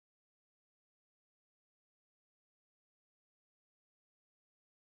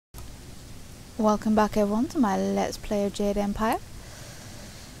Welcome back everyone to my Let's Play of Jade Empire.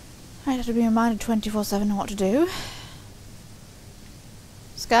 I have to be reminded 24/7 what to do.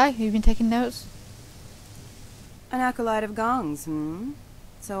 Sky, have you been taking notes? An acolyte of Gong's,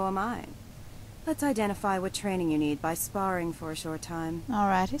 So am I. Let's identify what training you need by sparring for a short time.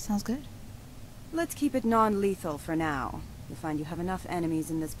 Alrighty, sounds good. Let's keep it non-lethal for now. You'll find you have enough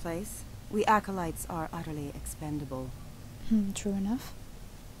enemies in this place. We acolytes are utterly expendable. True enough.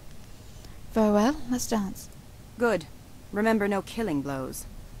 Very well, let's dance. Good. Remember, no killing blows.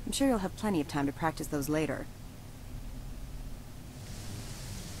 I'm sure you'll have plenty of time to practice those later.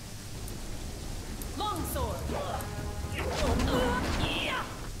 Longsword.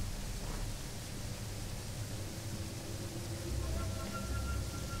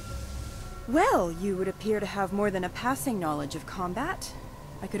 Well, you would appear to have more than a passing knowledge of combat.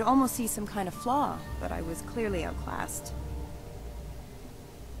 I could almost see some kind of flaw, but I was clearly outclassed.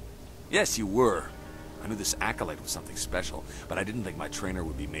 Yes, you were. I knew this acolyte was something special, but I didn't think my trainer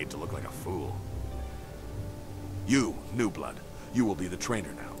would be made to look like a fool. You, new blood, you will be the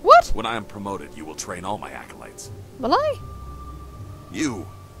trainer now. What? When I am promoted, you will train all my acolytes. Will I? You.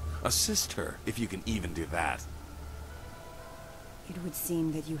 Assist her, if you can even do that. It would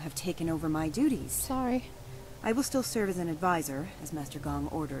seem that you have taken over my duties. Sorry. I will still serve as an advisor, as Master Gong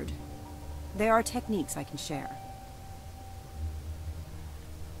ordered. There are techniques I can share.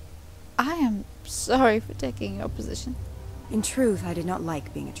 I am sorry for taking your position. In truth, I did not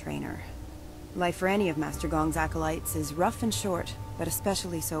like being a trainer. Life for any of Master Gong's acolytes is rough and short, but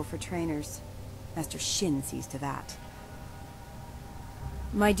especially so for trainers. Master Shin sees to that.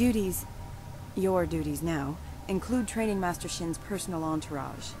 My duties, your duties now, include training Master Shin's personal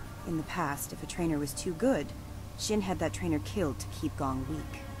entourage. In the past, if a trainer was too good, Shin had that trainer killed to keep Gong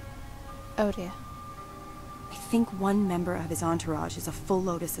weak. Oh dear. I think one member of his entourage is a full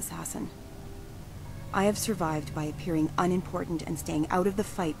Lotus Assassin. I have survived by appearing unimportant and staying out of the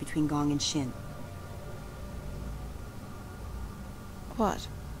fight between Gong and Shin. What?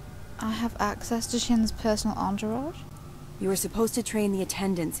 I have access to Shin's personal entourage? You are supposed to train the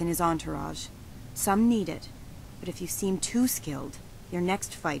attendants in his entourage. Some need it, but if you seem too skilled, your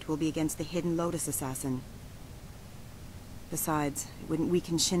next fight will be against the hidden Lotus Assassin. Besides, it wouldn't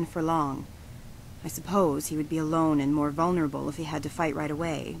weaken Shin for long. I suppose he would be alone and more vulnerable if he had to fight right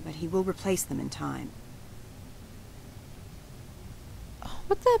away, but he will replace them in time.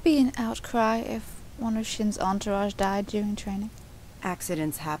 Would there be an outcry if one of Shin's entourage died during training?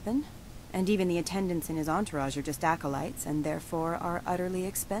 Accidents happen, and even the attendants in his entourage are just acolytes, and therefore are utterly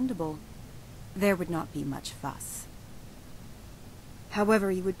expendable. There would not be much fuss. However,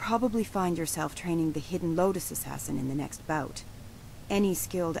 you would probably find yourself training the hidden Lotus Assassin in the next bout. Any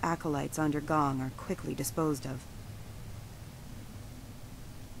skilled acolytes under Gong are quickly disposed of.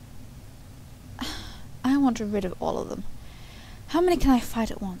 I want to rid of all of them. How many can I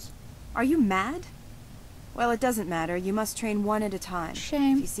fight at once? Are you mad? Well, it doesn't matter. You must train one at a time.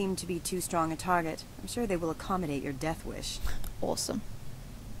 Shame. If you seem to be too strong a target, I'm sure they will accommodate your death wish. Awesome.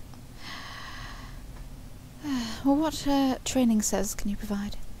 Well, what training says can you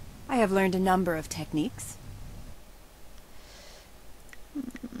provide? I have learned a number of techniques.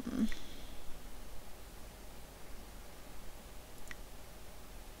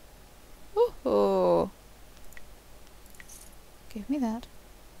 Ooh. Give me that.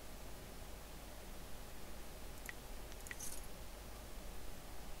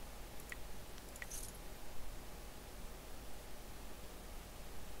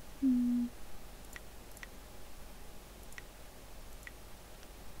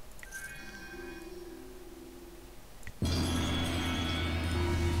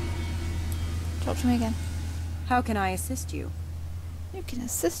 Talk to me again. How can I assist you? You can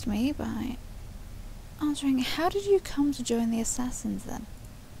assist me by answering, how did you come to join the Assassins then?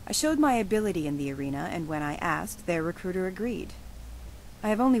 I showed my ability in the arena, and when I asked, their recruiter agreed. I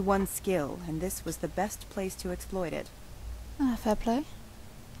have only one skill, and this was the best place to exploit it. Fair play.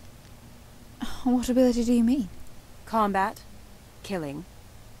 What ability do you mean? Combat. Killing.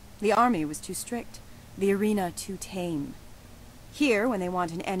 The army was too strict. The arena too tame. Here, when they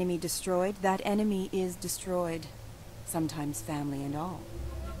want an enemy destroyed, that enemy is destroyed. Sometimes family and all.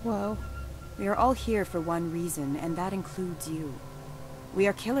 Whoa. We are all here for one reason, and that includes you. We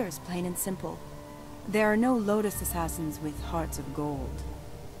are killers, plain and simple. There are no Lotus Assassins with hearts of gold.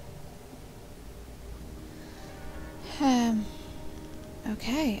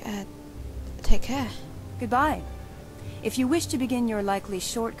 Okay, take care. Goodbye. If you wish to begin your likely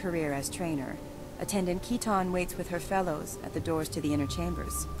short career as trainer, Attendant Keaton waits with her fellows at the doors to the inner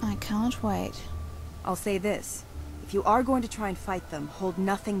chambers. I can't wait. I'll say this. If you are going to try and fight them, hold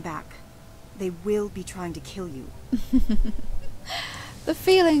nothing back. They will be trying to kill you. The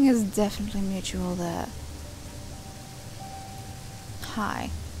feeling is definitely mutual there.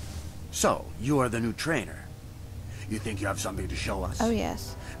 Hi. So, you are the new trainer. You think you have something to show us? Oh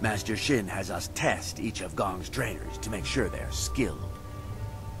yes. Master Shin has us test each of Gong's trainers to make sure they're skilled.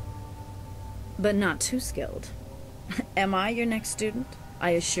 But not too skilled. Am I your next student?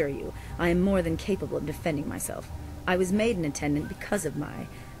 I assure you, I am more than capable of defending myself. I was made an attendant because of my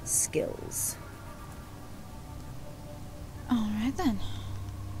skills. Alright then.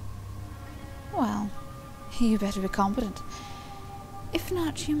 Well, you better be competent. If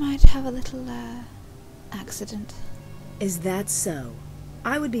not, you might have a little, accident. Is that so?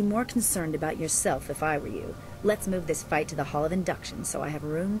 I would be more concerned about yourself if I were you. Let's move this fight to the Hall of Induction so I have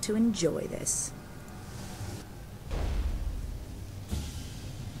room to enjoy this.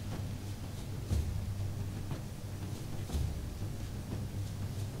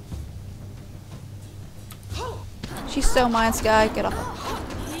 She's so mine, Sky. Get off her.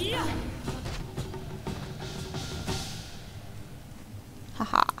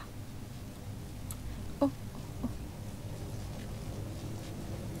 Haha. Oh.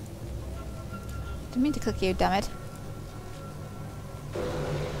 Didn't mean to click you, damn it.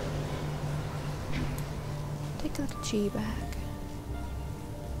 Take a little chi back.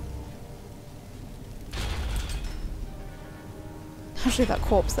 Actually, that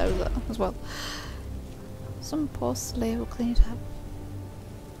corpse though as well. Some poor slave will clean it up.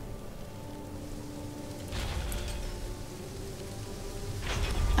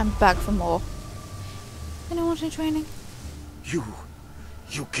 I'm back for more. Anyone want any training? You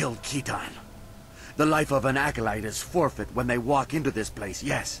killed Khitan. The life of an acolyte is forfeit when they walk into this place,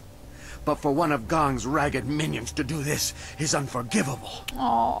 yes. But for one of Gong's ragged minions to do this is unforgivable.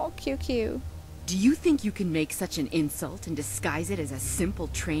 Oh, QQ. Do you think you can make such an insult and disguise it as a simple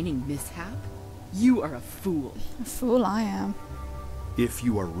training mishap? You are a fool. A fool I am. If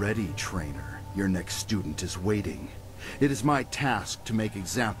you are ready, trainer, your next student is waiting. It is my task to make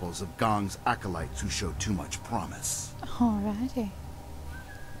examples of Gong's acolytes who show too much promise. Alrighty.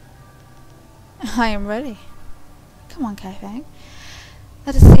 I am ready. Come on, Kaifeng.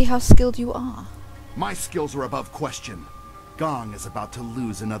 Let us see how skilled you are. My skills are above question. Gong is about to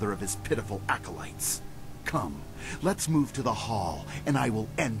lose another of his pitiful acolytes. Come, let's move to the hall, and I will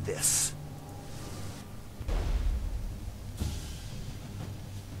end this.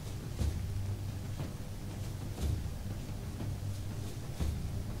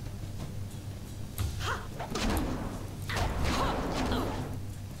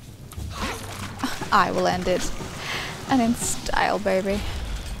 I will end it. And in style, baby.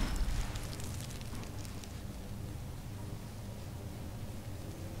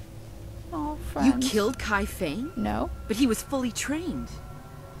 Oh, friends. You killed Kaifeng? No. But he was fully trained.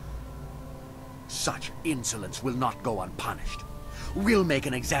 Such insolence will not go unpunished. We'll make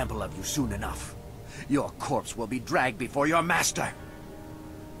an example of you soon enough. Your corpse will be dragged before your master.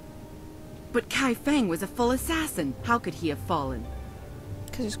 But Kaifeng was a full assassin. How could he have fallen?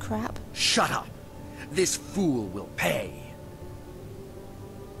 Because he's crap. Shut up! This fool will pay.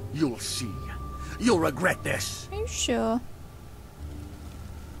 You'll see. You'll regret this. Are you sure?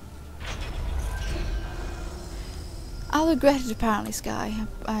 I'll regret it apparently, Sky.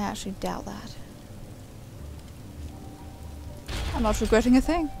 I actually doubt that. I'm not regretting a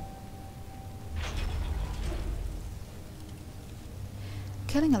thing.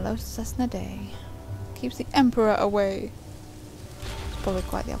 Killing a Lotus Assassin a day keeps the Emperor away. It's probably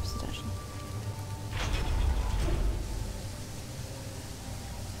quite the opposite, actually.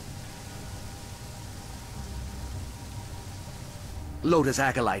 Lotus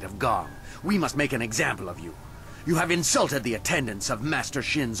Acolyte of Gong, we must make an example of you. You have insulted the attendants of Master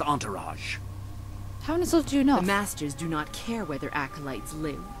Shin's entourage. How insulted you enough? The masters do not care whether acolytes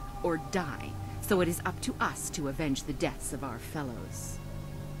live or die, so it is up to us to avenge the deaths of our fellows.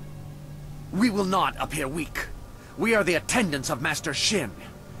 We will not appear weak. We are the attendants of Master Shin.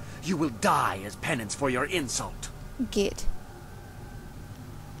 You will die as penance for your insult. Git.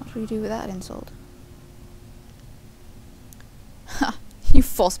 What will you do with that insult? Ha! You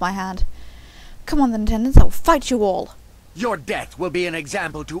forced my hand. Come on then, attendants, I will fight you all. Your death will be an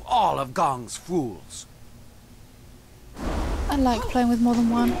example to all of Gong's fools. I like playing with more than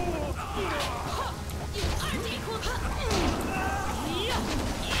one.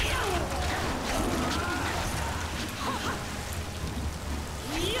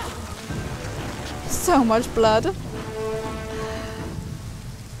 So much blood.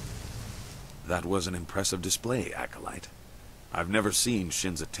 That was an impressive display, Acolyte. I've never seen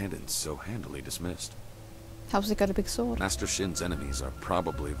Shin's attendants so handily dismissed. Helps he got a big sword. Master Shin's enemies are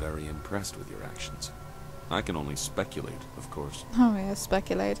probably very impressed with your actions. I can only speculate, of course. Oh yeah,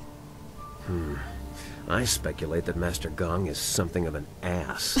 speculate. I speculate that Master Gong is something of an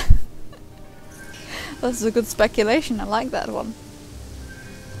ass. This is a good speculation, I like that one.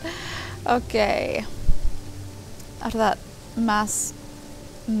 Okay. After that mass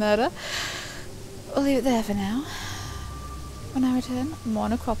murder, we'll leave it there for now. When I return, more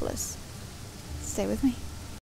Necropolis. Stay with me.